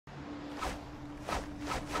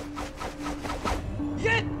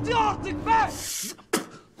je artık be!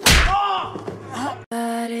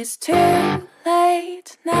 But it's too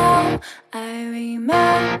late now. I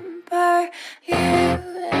remember you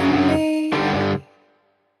and me,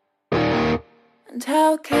 and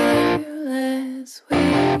how careless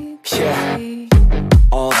we could be.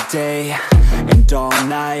 All day and all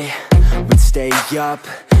night, we'd stay up,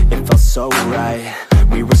 it felt so right.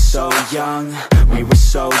 We were so young, we were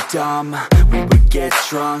so dumb. We would get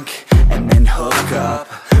drunk and then hook up.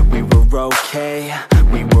 We were okay,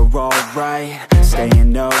 we were alright,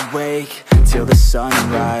 staying awake till the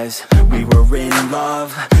sunrise. We were in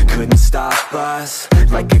love, couldn't stop us,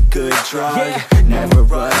 like a good drug, never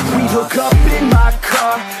run off. We'd hook up in my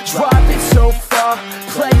car, driving so far,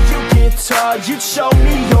 play your guitar, you'd show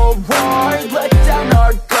me your art, let down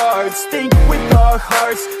our guards, think with our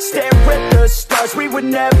hearts, stare at the stars. We were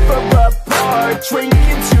never apart,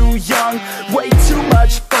 drinking too young, way too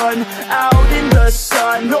much fun, out in the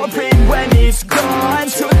sun, open when it's gone.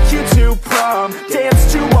 Took you to prom, dance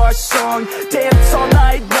to our song, dance all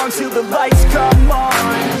night long till the lights come on.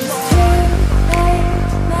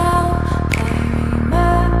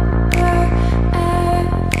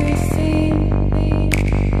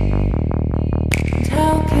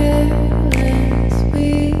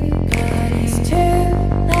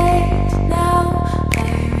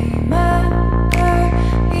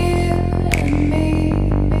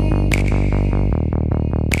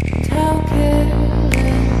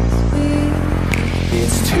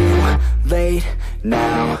 Late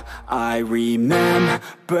now, I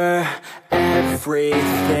remember everything,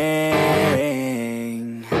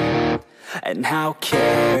 and how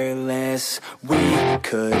careless we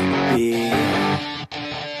could be,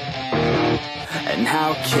 and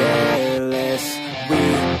how careless we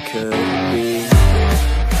could be,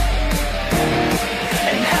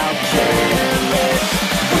 and how careless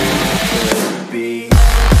we could be.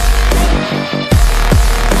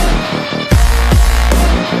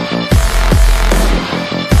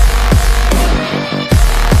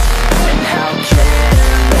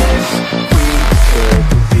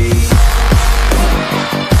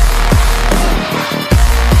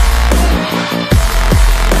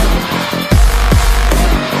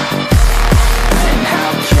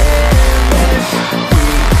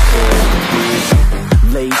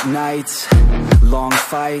 Nights, long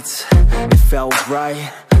fights, it felt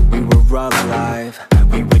right, we were alive.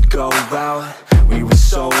 We would go out, we were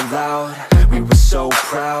so loud, we were so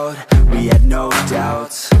proud, we had no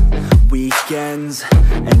doubts. Weekends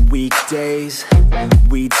and weekdays,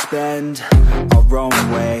 we'd spend our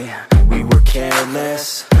own way. We were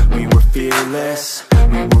careless, we were fearless,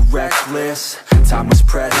 we were reckless, time was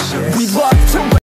precious. We loved to